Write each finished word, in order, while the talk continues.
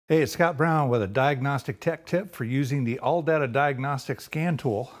Hey, it's Scott Brown with a diagnostic tech tip for using the ALLDATA Diagnostics scan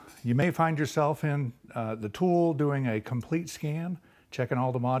tool. You may find yourself in the tool doing a complete scan, checking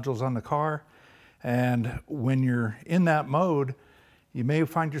all the modules on the car. And when you're in that mode, you may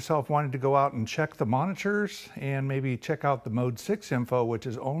find yourself wanting to go out and check the monitors and maybe check out the mode 6 info, which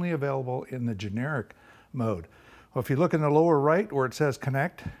is only available in the generic mode. Well, if you look in the lower right where it says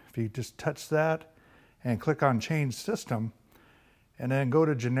connect, if you just touch that and click on change system, and then go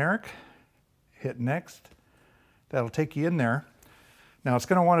to generic, hit next. That'll take you in there. Now it's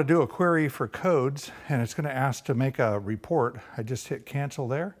going to want to do a query for codes, and it's going to ask to make a report. I just hit cancel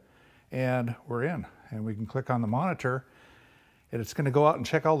there, and we're in. And we can click on the monitor, and it's going to go out and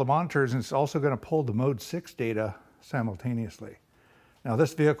check all the monitors, and it's also going to pull the mode 6 data simultaneously. Now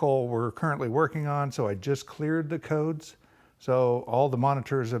this vehicle we're currently working on, so I just cleared the codes. So all the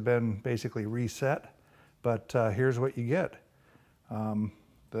monitors have been basically reset, but here's what you get.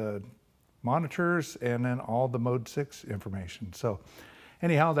 The monitors and then all the mode 6 information. So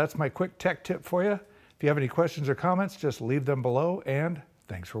anyhow, that's my quick tech tip for you. If you have any questions or comments, just leave them below, and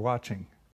thanks for watching.